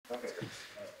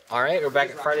All right, we're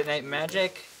back at Friday Night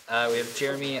Magic. We have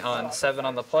Jeremy on 7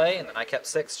 on the play, and then I kept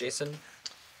 6. Jason,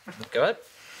 go ahead.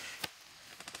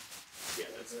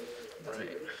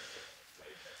 Right.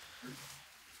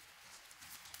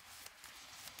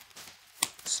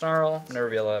 Snarl, I'm gonna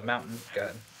reveal a mountain. Go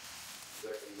ahead.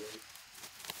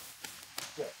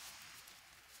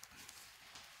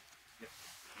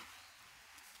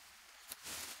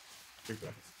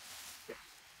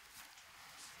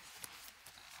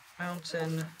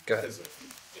 Mountain. Go ahead.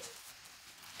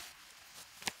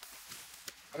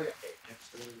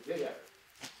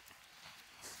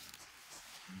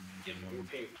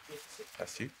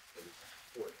 That's you.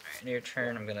 Alright, in your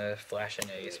turn, I'm gonna flash in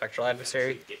a Spectral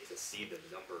Adversary. Just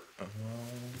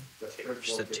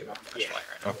a 2 flash fire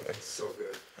right now. Okay. So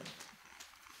good.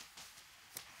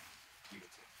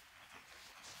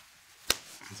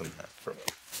 Isn't that for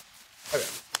Okay.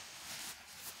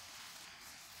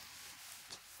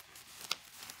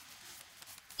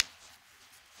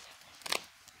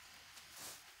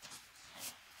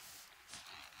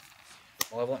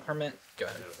 Malevolent Hermit, go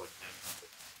ahead.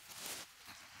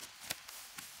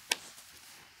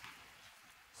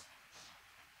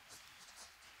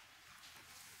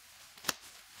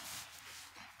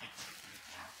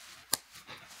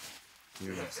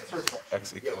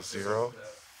 X equals 0.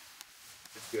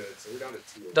 It's good. So we're down to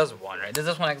 2. Does 1, right? Does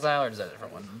this one exile, or does that a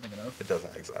different one I'm thinking of? It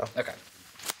doesn't exile. Okay.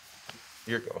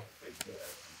 Your go.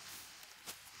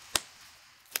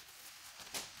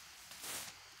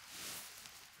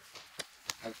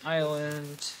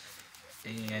 Island,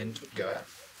 and go ahead.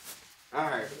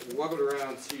 Alright, welcome to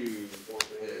round 2.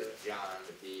 John,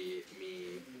 me.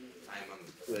 I'm on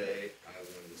the play. I won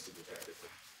the super tactic.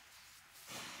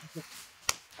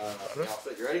 Y'all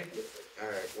set, you ready?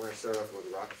 Alright, we're gonna start off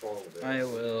with Rockfall. I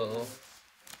will.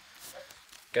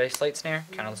 Geist Light Snare,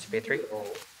 count unless you pay 3.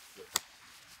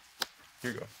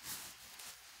 Here you go.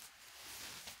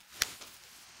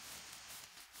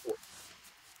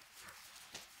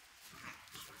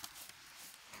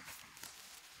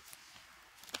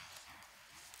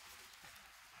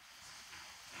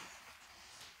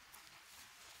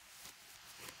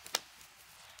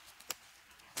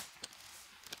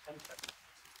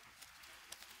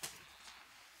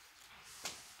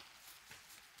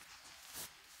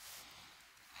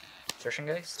 Assertion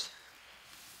Geist.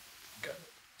 Good.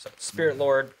 So Spirit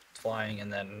Lord, flying,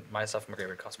 and then myself and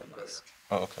McGregor cost 1 less.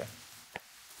 Oh, okay.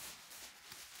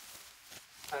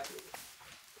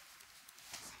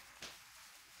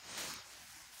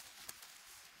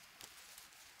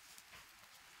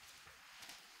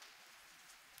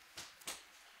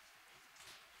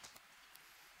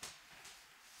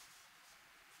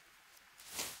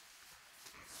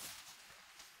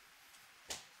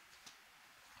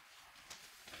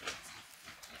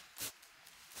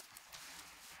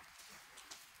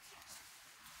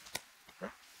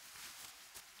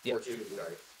 Yeah. 4-2,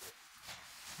 sorry.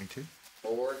 Me too.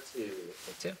 4-2.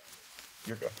 Take 2.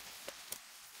 Your go.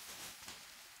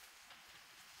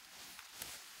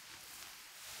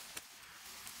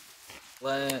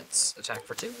 Let's attack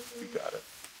for 2. You got it.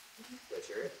 That's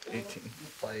your 18.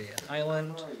 Play an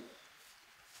island.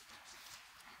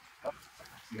 I'm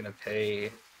gonna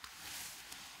pay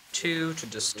 2 to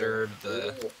disturb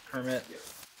the hermit.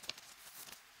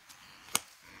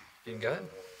 You can go ahead.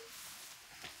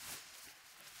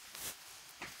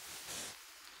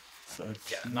 So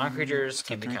Yeah, non-creatures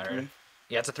can be 3/3? countered.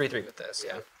 Yeah, it's a 3/3 with this,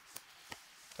 yeah.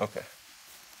 Okay.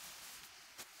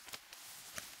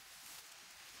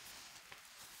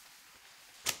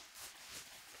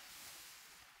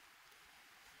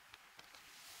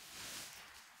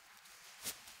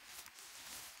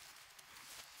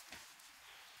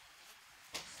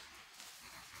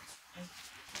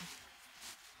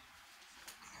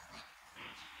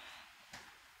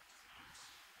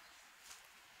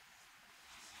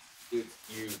 Dude,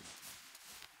 you.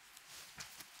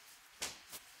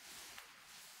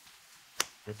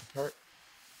 Rip apart.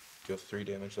 Deal 3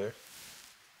 damage there.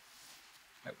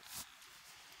 Nope.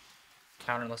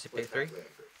 Counter unless you pay 3.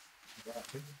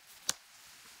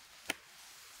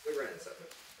 We ran 7.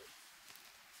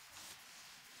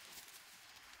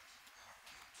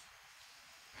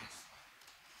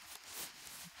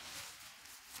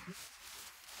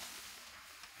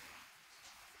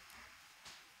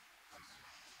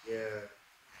 Yeah.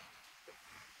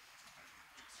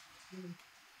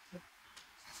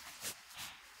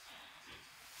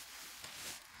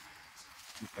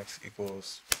 X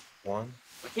equals 1.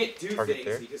 I can't do Target things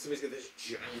there. because somebody's got this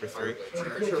giant For 3.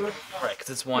 fireblade. Right, because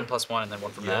it's 1 + 1 and then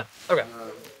 1 from Yeah. that. Okay.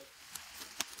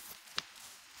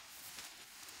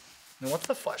 And what's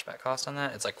the flashback cost on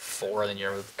that? It's like 4, then you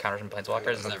remove counters and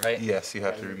planeswalkers, is that right? Yes, you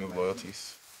have to remove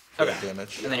loyalties for Okay. the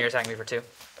damage. And then you're attacking me for 2?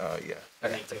 Yeah.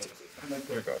 Okay, it's like 2.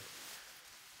 Here go.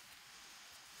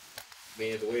 I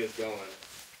mean, the way it's going,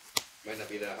 might not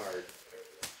be that hard.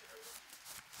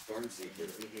 Stormseeker,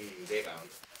 Daybound.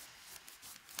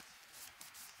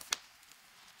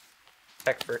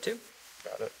 Attack for 2.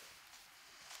 Got it.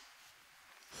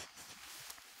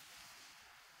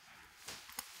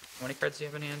 How many cards do you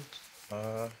have in hand?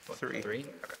 3. 3?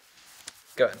 Okay.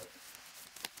 Go ahead.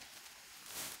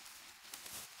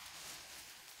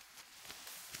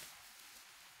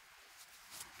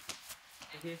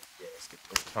 Let's get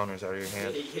those counters out of your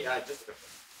hand. Yeah, just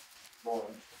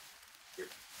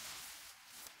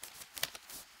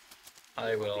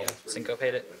I will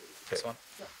syncopate it. This one.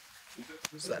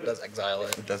 So that does exile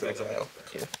it. It does exile.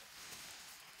 Cool.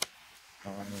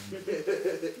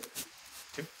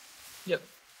 2. Yep.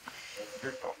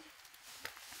 Here go.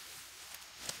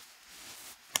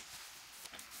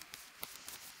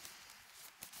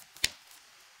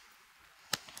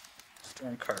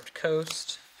 Storm Carved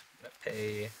Coast. I'm gonna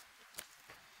pay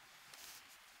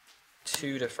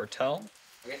 2 to foretell,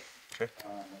 okay. Okay.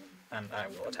 and I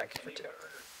will attack you for 2.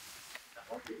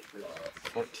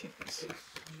 14.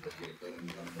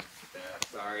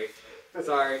 Sorry.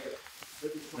 Sorry.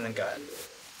 And then go ahead.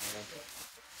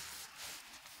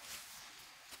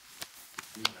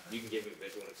 You can give me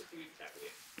vigilance if you attack me.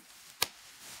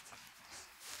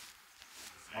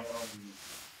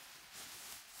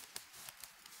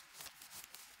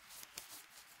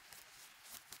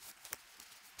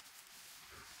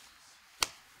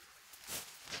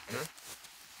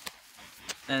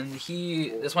 And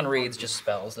this one reads just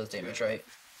spells, does damage, right?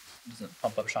 Doesn't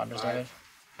pump up Chandra's damage.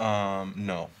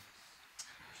 No.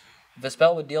 If a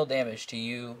spell would deal damage to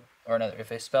you, or another, if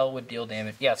a spell would deal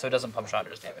damage, yeah, so it doesn't pump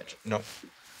Chandra's damage. No.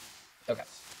 Okay.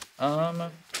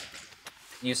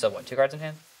 You still have what, 2 cards in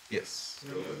hand? Yes.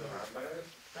 Alright,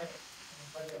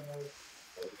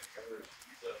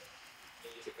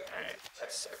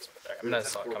 that sucks, but I'm gonna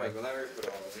saw it coming.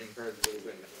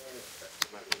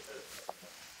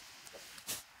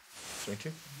 Swing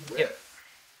 2. Yep.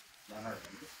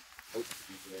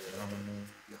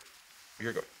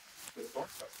 Here go.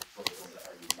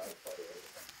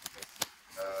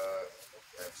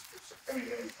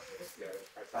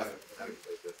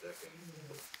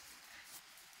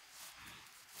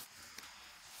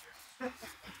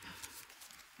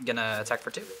 Gonna attack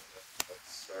for 2.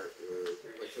 Start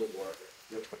with 2 more.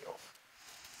 12.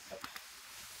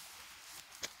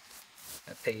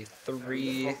 I pay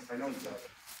 3.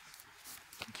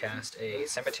 Cast a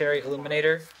Cemetery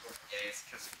Illuminator.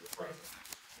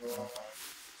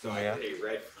 So Yeah. I pay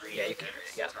red, green. Yeah, you can.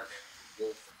 Yeah.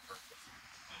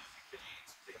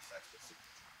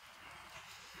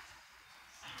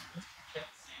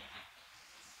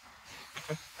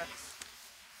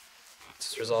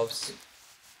 This resolves.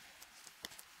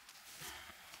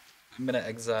 I'm gonna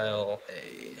exile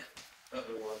a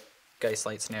Geist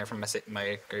Light Snare from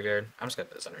my graveyard. I'm just gonna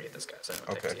put this underneath this guy, so I don't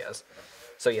think Okay. he has.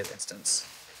 So he has instance.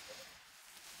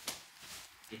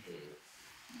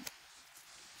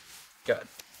 Go ahead.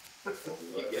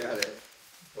 You got it.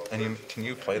 And can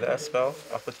you play that spell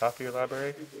off the top of your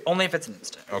library? Only if it's an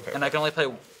instant. Okay. And I can only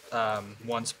play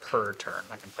once per turn.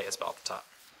 I can play a spell at the top.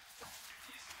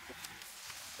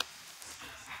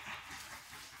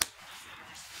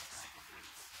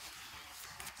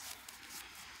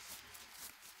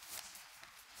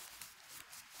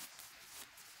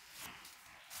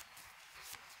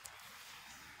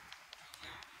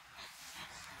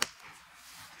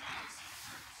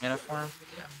 Mana form?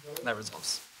 Yeah, that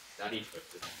resolves. Not each, but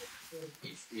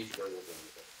each bird will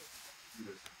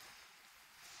go.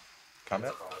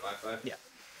 Combat? 5/5. Yeah.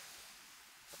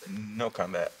 No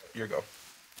combat. Here go.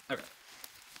 Okay.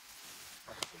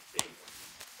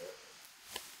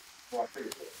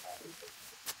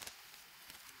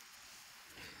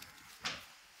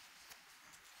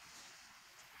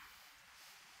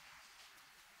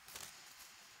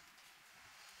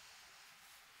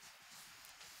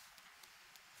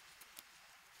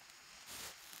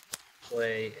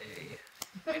 Play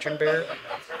a Lantern Bearer.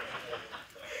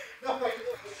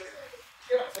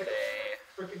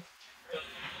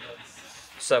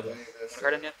 So, one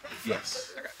card in yet?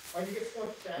 Yes. Okay.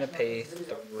 I'm gonna pay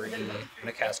 3. I'm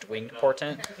gonna cast Winged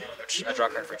Portent, which I draw a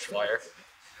card for each flyer.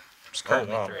 Which is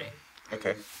currently wow. 3.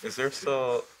 Okay. Is there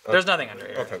still... There's nothing under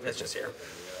here. Okay. It's just here.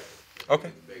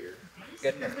 Okay.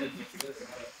 Good.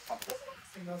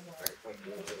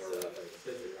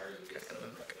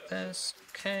 This.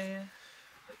 Okay.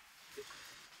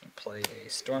 Play a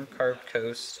Storm Carved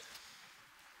Coast.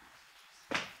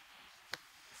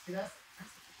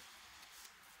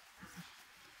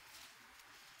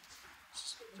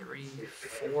 Three,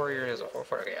 4 years, a 4.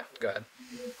 Okay, yeah, go ahead.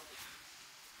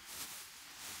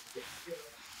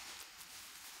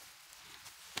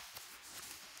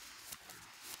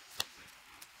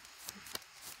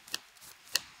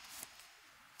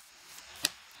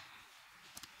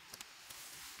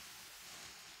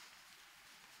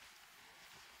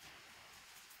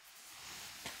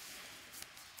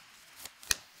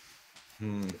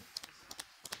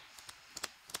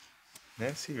 May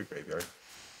I see your graveyard?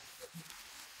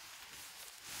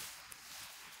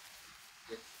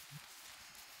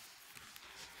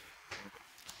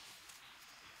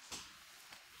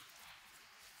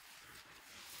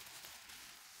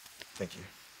 Thank you.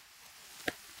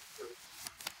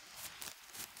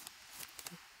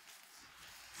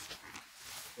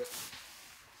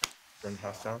 Burn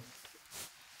house down.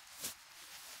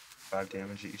 5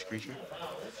 damage to each creature.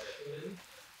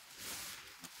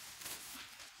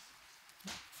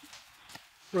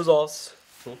 Results.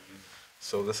 Cool.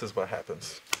 So this is what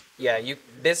happens. Yeah,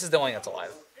 this is the only that's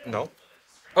alive. No.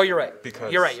 Oh, you're right.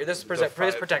 Because you're right. This the this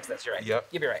 5 protects this. You're right. Yep.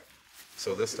 You'd be right.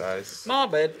 So this dies. My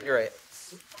bad. You're right.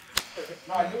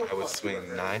 I would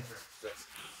swing 9.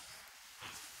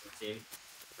 15,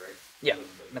 right? Yeah.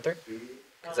 Mentor?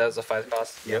 Because that was a 5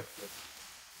 cost. Yep.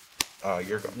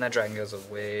 You're gone. And that dragon goes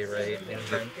away, right? In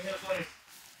turn.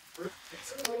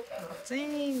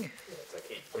 Zing!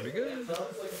 Pretty good. Alright,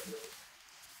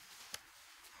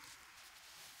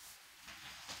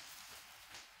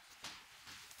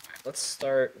 let's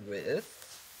start with.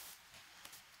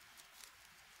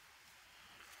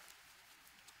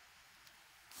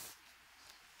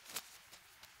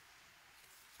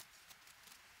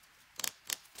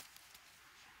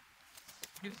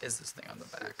 What is this thing on the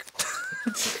back?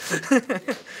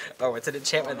 Oh, it's an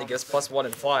enchantment that gives +1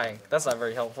 in flying. That's not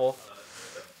very helpful.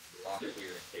 Lock here and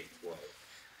take 12.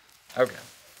 Okay.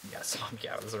 Yes.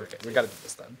 Yeah, we gotta do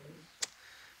this then.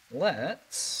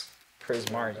 Let's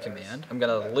Prismari command. I'm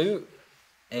gonna loot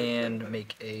and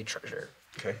make a treasure.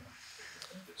 Okay.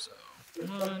 So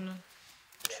 1,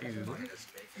 2.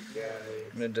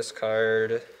 I'm gonna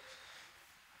discard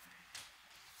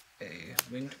a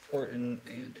winged portent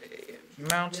and a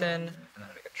mountain, and then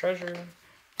make a treasure.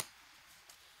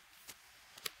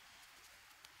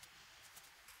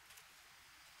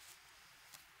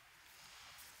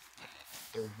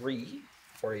 Three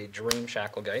for a Dream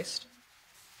Shacklegeist.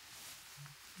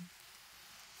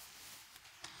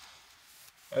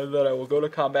 And then I will go to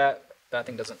combat. That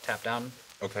thing doesn't tap down.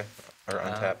 Okay. Or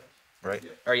untap, right?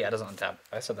 Or yeah, it doesn't untap.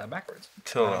 I said that backwards.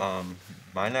 Till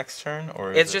my next turn,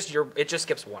 or It's is just it just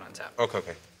skips 1 untap. Okay.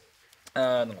 Okay.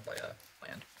 Then I'll play a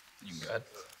land. You can go ahead.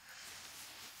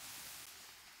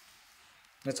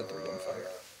 It's a 3/5.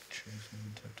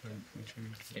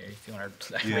 Here, if you want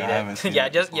to Yeah, read I haven't it. seen Yeah,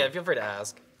 it just before. feel free to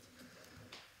ask.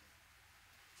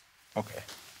 Okay.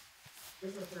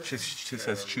 She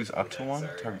says choose up to 1.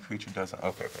 Target creature doesn't.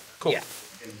 Okay. Okay. Cool. Yeah.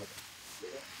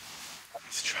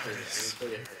 Let's try this. I'm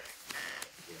trying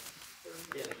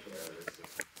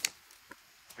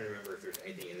to remember if there's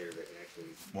anything in there that can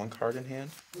actually. 1 card in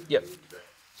hand. Yep.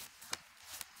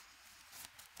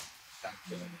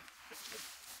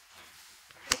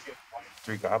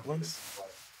 3 goblins.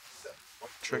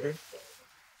 Triggered.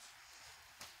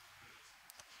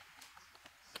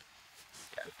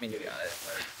 Yeah, I mean, you got it.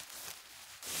 But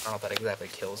I don't know if that exactly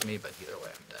kills me, but either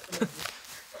way, I'm dead.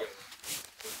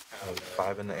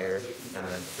 5 in the air, and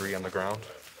then 3 on the ground.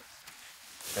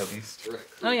 At least.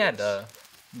 Oh, yeah, duh.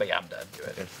 But yeah, I'm dead. Do it.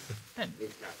 Okay. And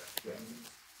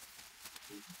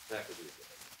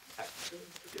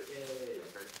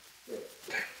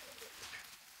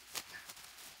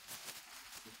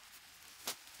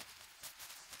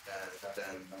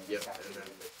Yep, and then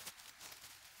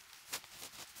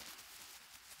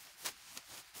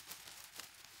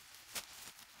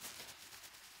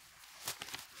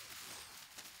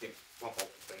multiple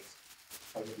things.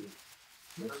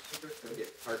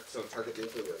 So target the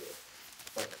other way.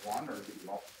 Like 1 or do you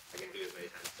all? I can do as many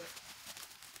times as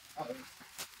Oh,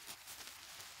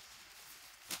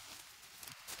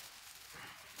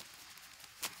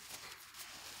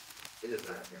 it is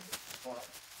not here.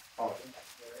 oh.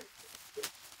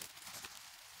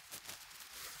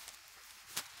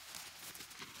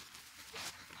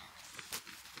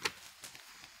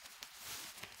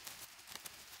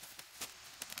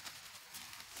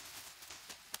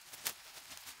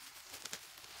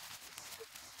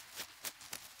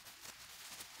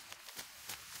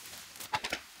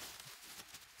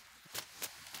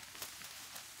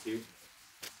 2.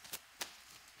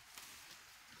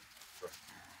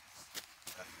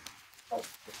 Oh.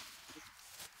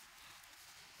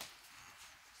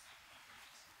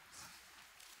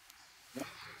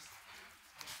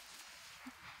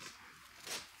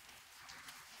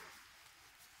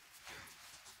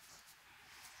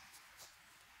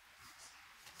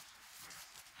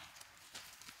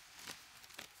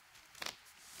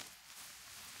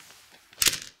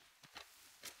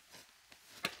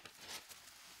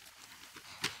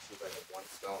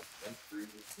 No, and 3.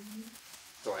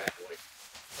 So I have to like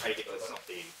try to get to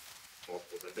something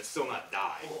multiple times, but still not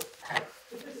die.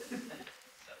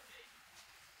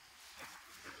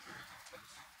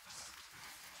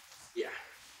 Yeah.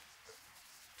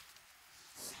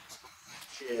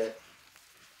 Shit.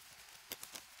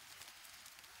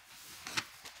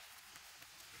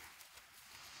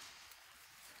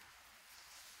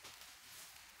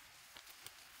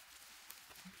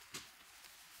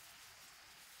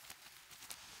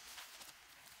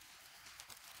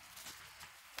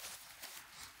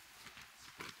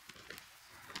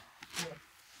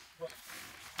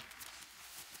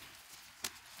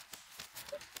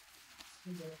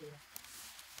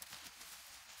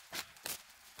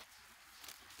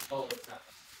 Oh, it's not.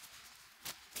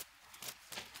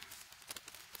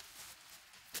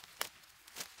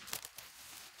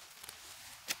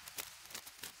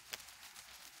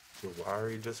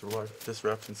 Wari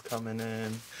disruptions coming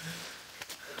in.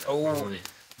 Oh,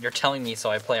 you're telling me, so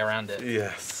I play around it.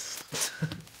 Yes.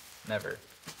 Never.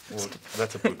 Well,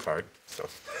 that's a blue card, so.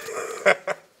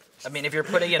 I mean, if you're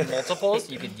putting in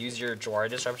multiples, you could use your Jawari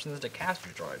disruptions to cast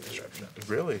your Jawari disruption.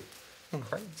 Really?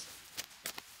 Cards.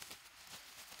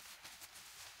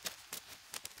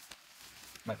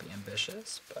 Might be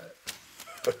ambitious, but.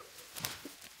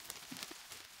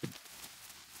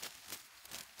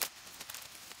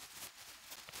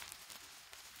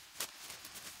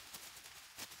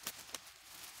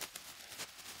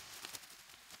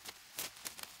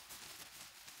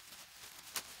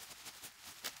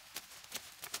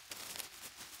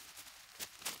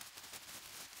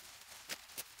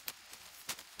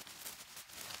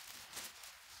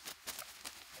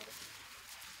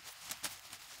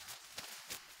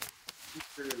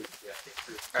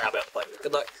 Alright, I'm about to play.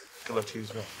 Good luck. Good luck to you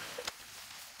as well.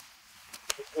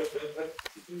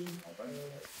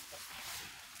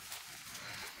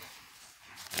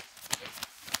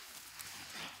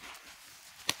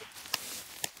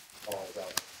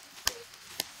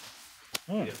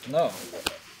 No.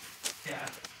 Yeah.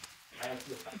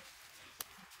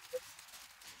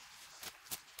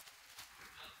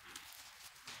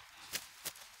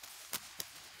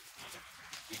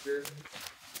 Speaker.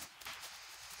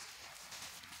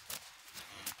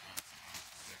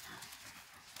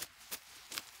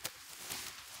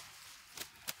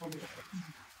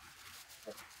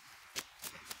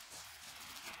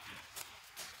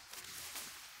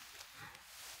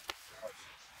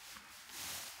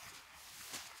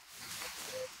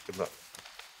 Good luck.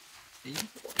 8,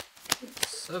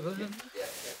 7. Yeah,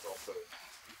 that's also.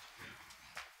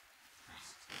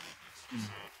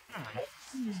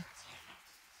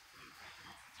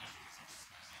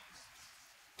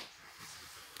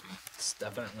 It's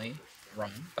definitely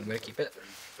wrong. I'm gonna keep it.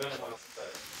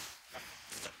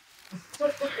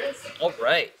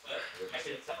 Alright.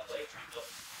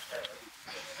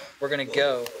 We're gonna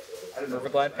go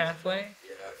Riverglide Pathway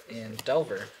and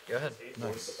Delver. Go ahead.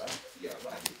 Nice.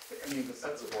 I mean, the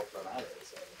sets of work that I did,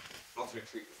 so. Ultimate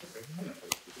treat.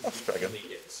 Let's try again.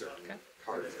 Get certain Okay.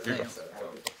 cards. Nice.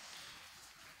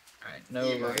 Alright,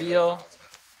 no reveal.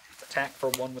 Attack for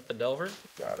 1 with the Delver.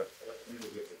 Got it.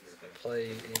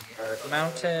 Play a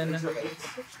mountain.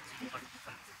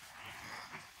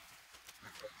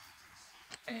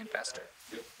 And faster.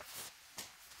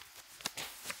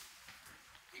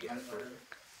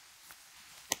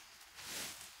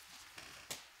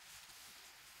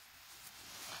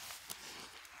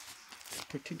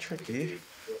 Pretty tricky.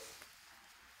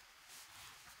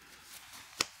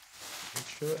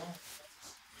 Sure.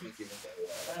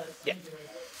 Yeah.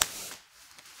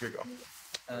 Here you go.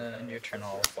 And your turn,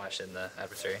 I'll flash in the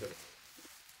adversary.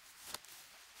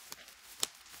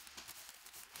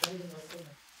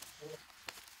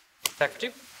 Attack for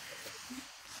 2.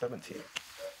 17.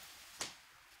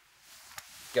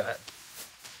 Go ahead.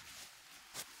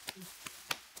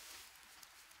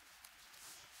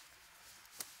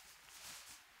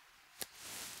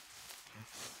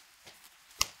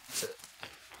 That's it.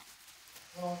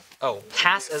 Oh,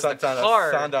 pass as the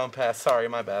card. Sundown pass. Sorry,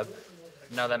 my bad.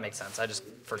 No, that makes sense. I just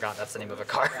forgot that's the name of a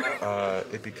card.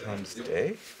 It becomes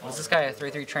day. Was this guy a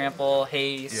 3/3 trample,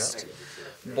 haste,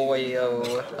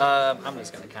 boyo? I'm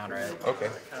just gonna counter it.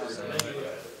 Okay. So,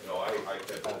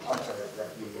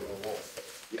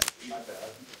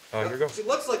 Here you go. She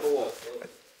looks like a wolf. I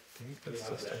think that's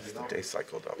just the day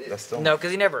cycle though. That's still. no,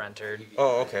 because he never entered.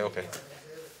 Oh, okay, okay.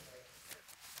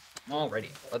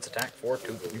 Alrighty, let's attack for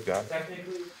 2. You got it.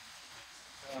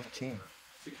 15.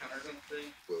 2 counters on the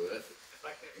thing. Will it?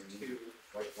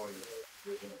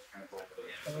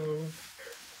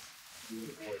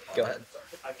 Go ahead.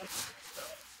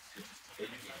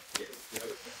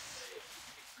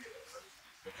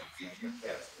 You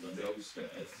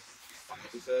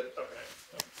said?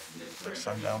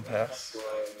 Sundown Pass.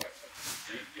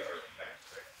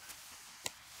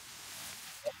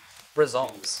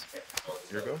 Resolves.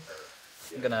 Here you go.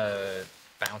 I'm gonna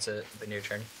bounce it the new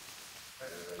turn.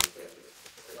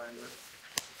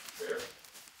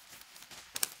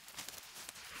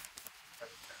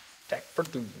 Attack for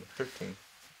 2. 13.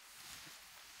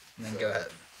 And then go ahead.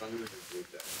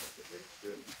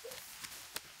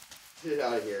 Get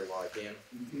out of here while I can.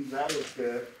 That was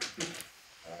good.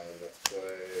 Let's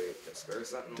play Spare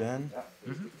Sentinel. Den.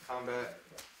 Combat.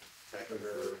 Attack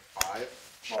for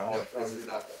 5. Chandra. No, this is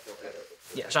not. Okay.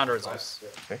 Yeah, Chandra resolves.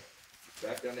 Okay.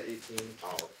 Back down to 18.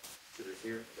 Consider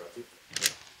here. Draw 2.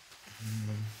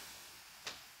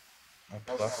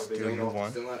 Plus, deal you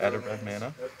 1. Add a red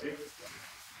mana.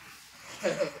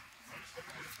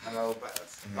 I'll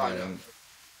pass. And Oh, no. then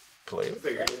play it.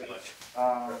 Figured as much.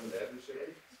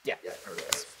 Yeah. Yeah.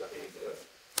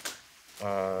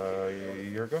 Here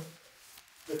you go.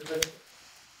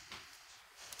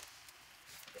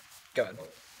 Go ahead.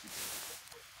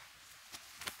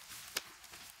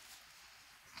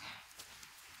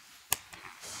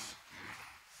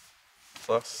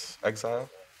 Plus, exile.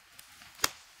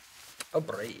 Oh,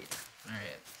 brave.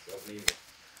 Alright.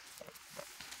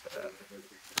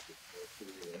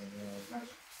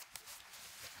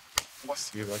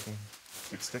 See if I can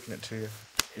keep sticking it to you.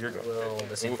 Here you go. Will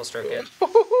the simple stroke it?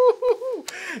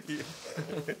 Here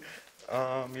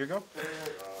you go.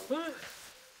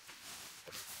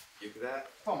 You get that?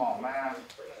 Come on, man.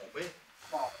 Wait.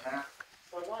 Come on, man.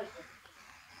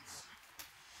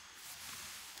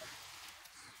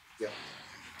 Yeah.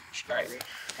 Alright.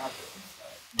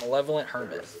 Malevolent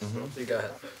Hermit. You go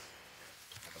ahead.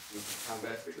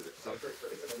 Combat to the subject.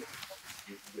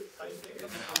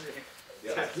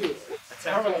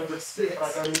 I'm gonna just sit, but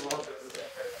I don't even want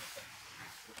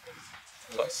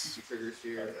Plus, Triggers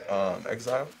here.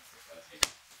 exile.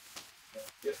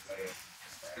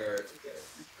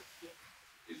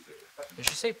 You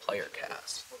should say player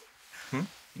cast. Hmm?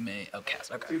 You may. Oh,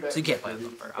 cast. Okay. So you can't play the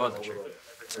bumper. I wasn't sure.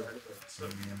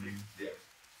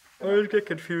 I always get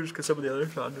confused because some of the other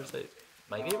genres they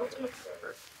might be able to.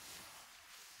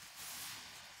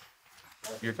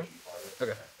 Here you go.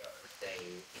 Okay.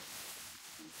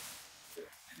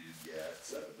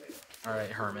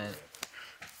 Alright, Hermit.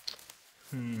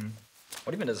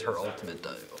 What even does her ultimate do?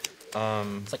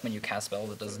 It's like when you cast spell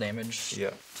that does damage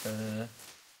Yeah. to The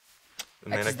X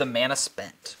mana. is the mana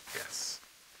spent. Yes.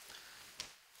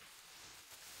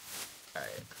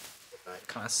 Alright.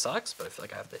 Kinda sucks, but I feel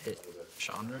like I have to hit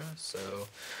Chandra, so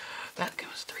that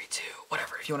goes 3-2.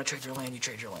 Whatever. If you want to trade your land, you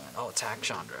trade your land. I'll attack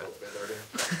Chandra.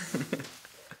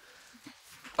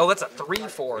 Oh, that's a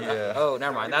 3-4. Yeah. Oh,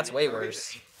 never mind. That's way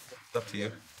worse. It's up to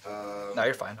you. No,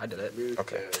 you're fine. I did it.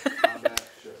 Okay.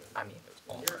 I mean, it was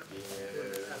all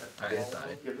Alright, it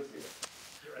died.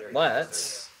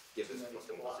 Let's.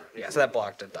 Yeah, so that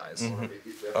blocked, it dies.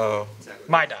 Oh.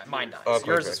 Mine dies. Okay,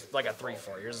 Yours okay. is like a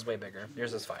 3-4. Yours is way bigger.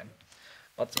 Yours is fine.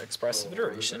 Let's express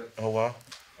iteration. Oh wow.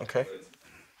 Okay.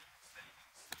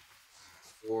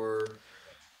 4.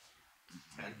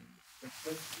 10.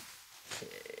 Okay.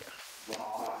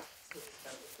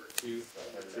 2.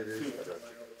 Triggers.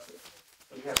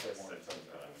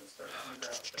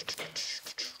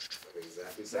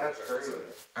 Exactly. That's crazy.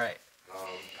 Alright. Um,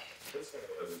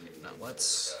 Now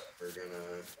let's. we're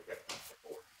gonna.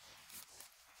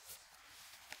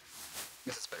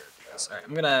 This is better than this. Alright,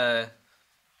 I'm gonna.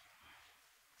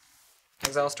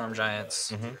 Exile Storm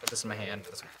Giants. Put this in my hand.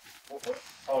 Put this in my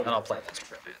hand. And I'll play this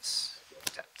for this.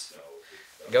 Tapped.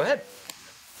 Go ahead.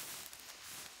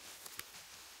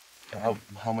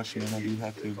 How much mana do you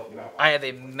have to? I have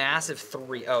a massive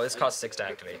 3. Oh, this costs 6 to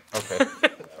activate. Okay.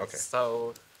 Okay.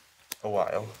 So A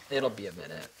while. it'll be a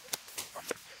minute.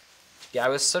 Yeah, I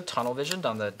was so tunnel visioned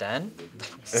on the den.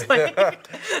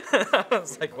 I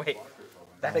was like, wait,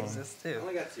 that exists I too.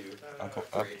 only got 2. I'll go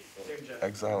up.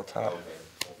 Exile top.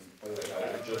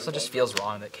 So it just feels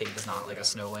wrong that Cave is not like a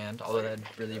snowland, although that'd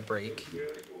really break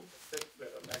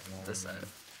the set.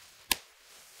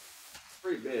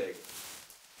 Pretty big.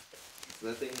 So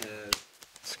that thing has.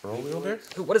 Scroll wielder.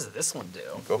 Ooh, what does this one do?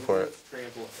 Go for it.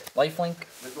 Trample. Lifelink.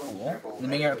 Cool. The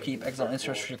beginning of your upkeep, exile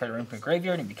instant for your card from your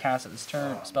graveyard and be cast at this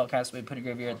turn. Spell cast, put your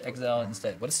graveyard, exile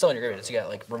instead. But it's still in your graveyard, so you got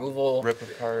like removal. Rip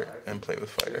apart and play with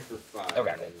fire. For 5.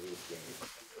 Okay. And then you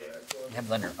can- You have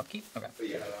Blender upkeep? Okay. But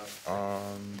yeah.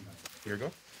 Here you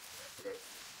go.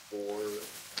 4.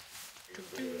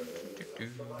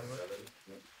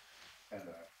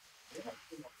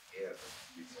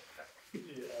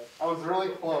 I was really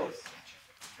close.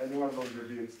 I knew one of those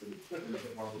reviews to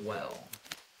Well.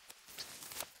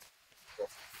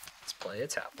 play a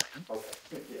tap land.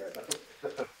 Okay.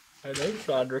 Yeah. I know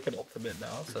Chandra can ultimate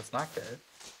now, so it's not good.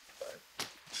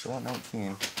 Still at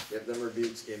 19. Yep, them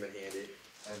rebukes came in handy.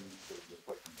 And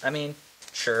I mean,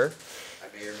 sure.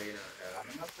 I may or may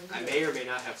not have. I may or may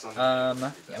not have something.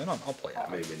 Yeah, I mean, I'll play it out.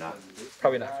 Maybe not.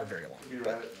 Probably not for very long, You're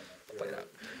but right. I'll play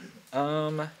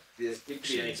it out. It could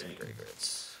be anything.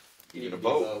 Graveyards. You need a a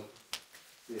bow. bow.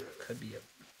 Could be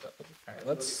a. Alright,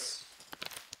 let's.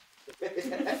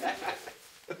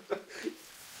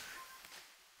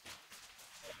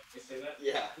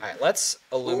 Yeah. Alright, let's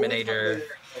Illuminator.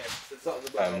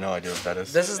 I have no idea what that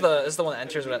is. This is the one that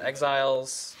enters when it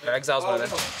exiles, or exiles when it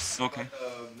enters. Okay.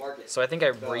 So So I think I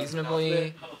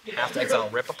reasonably have to exile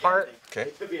Rip Apart Okay.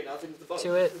 it could be announcing the bow.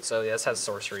 to it. So yeah, this has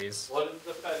sorceries. What is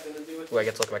the Fed gonna do with Ooh, I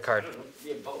get to look at my card.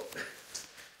 the bow?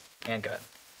 And good.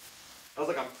 I was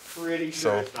like, I'm pretty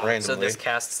sure So, it's not. random. So this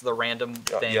casts the random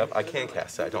thing. Yep, I can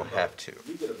cast it. I don't have to.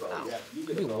 You get a bow. Oh. Yeah, you It'd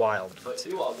get be a bow. wild. But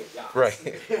you all get yachts. Right.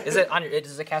 Is it on your?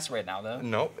 Does it cast it right now though?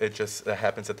 Nope, it just that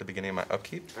happens at the beginning of my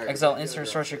upkeep. All right, Exile good, instant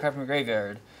good, sorcery card from your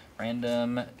graveyard.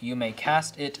 Random. You may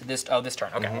cast it this. Oh, this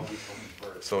turn. Okay.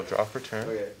 Mhm. So draw for turn.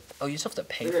 Okay. Oh, you still have to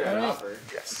pay for Figured out an it. offer.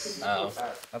 Yes. Oh,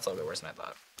 that's a little bit worse than I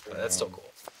thought. But that's still cool.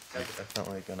 I'm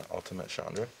definitely gonna ultimate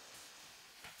Chandra.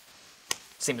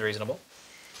 Seems reasonable.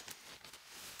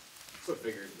 So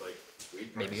figured like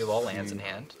sweet. Maybe you have all lands in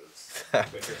hand. And Yeah,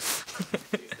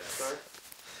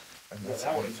 that's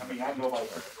that one, one. I mean, I know like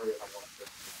three if I want to.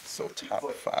 So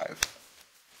top 5.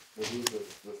 The losers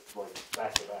just like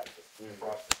back to back.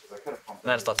 Because I could have pumped. And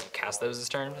then it's left to cast those this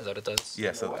turn. Is that what it does?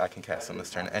 Yeah, so I can cast on this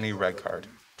turn. Any red card.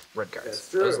 Red cards. That's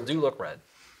Those true. do look red.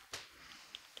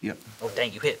 Yep. Oh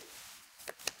dang, you hit.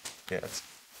 Yeah, it's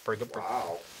Pretty good.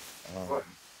 Wow. um,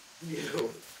 You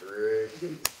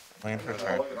frick. land for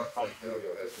turn.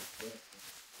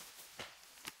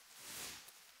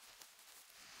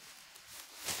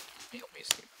 Help me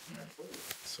see.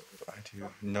 So I do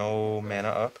no mana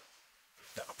up.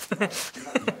 No.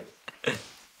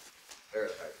 There,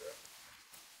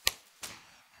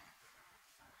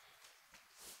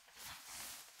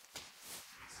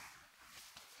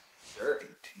 sure.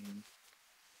 18.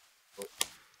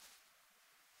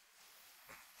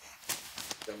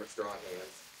 Them are strong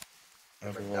hands. Them are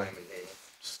Everyone diamond hands.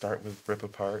 start with rip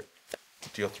apart.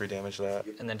 Deal 3 damage to that.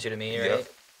 And then 2 to me, Yep. right?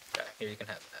 Okay, here you can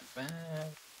have that back.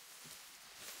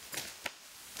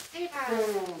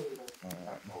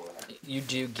 You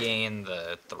do gain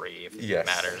the 3 if Yes. it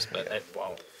matters, but Yeah. it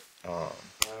won't.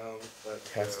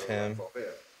 Let's Cast go him.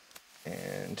 Fulfill.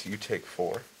 And you take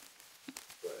 4.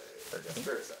 But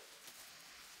sure, so.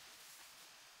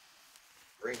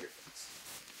 Ranger fence.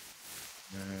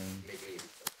 And Maybe.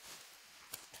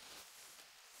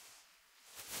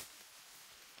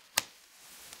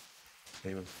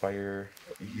 they would fire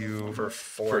you For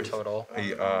 4 total.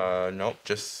 Nope,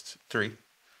 just 3.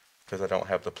 Because I don't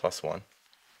have the +1.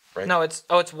 Right? No, it's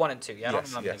 1 and 2. Yeah, I don't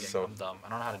Yes, know. I'm yes, thinking. so- I'm dumb. I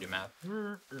don't know how to do math.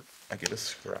 I get a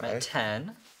I'm at scry.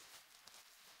 10.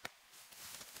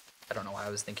 I don't know why I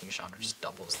was thinking Chandra just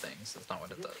doubles things. That's not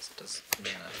what it does. It does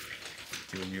mana.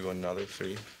 Deal you another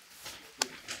 3.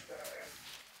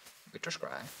 Get your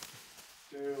scry.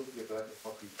 Get that to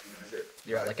fucking.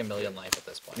 You're at like a million life at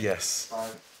this point. Yes,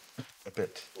 5. a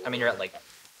bit. I mean, you're at like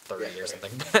 30 or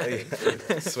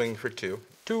something. Swing for 2.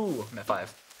 2. I'm at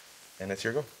 5. And it's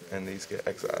your go. And these get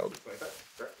exiled.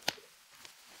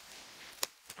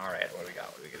 All right, what do we got?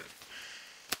 What do we get?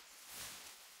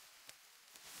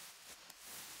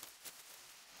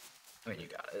 I mean, you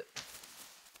got it.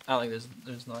 I don't think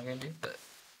there's nothing I can do, but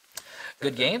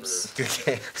good games. Good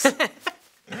games.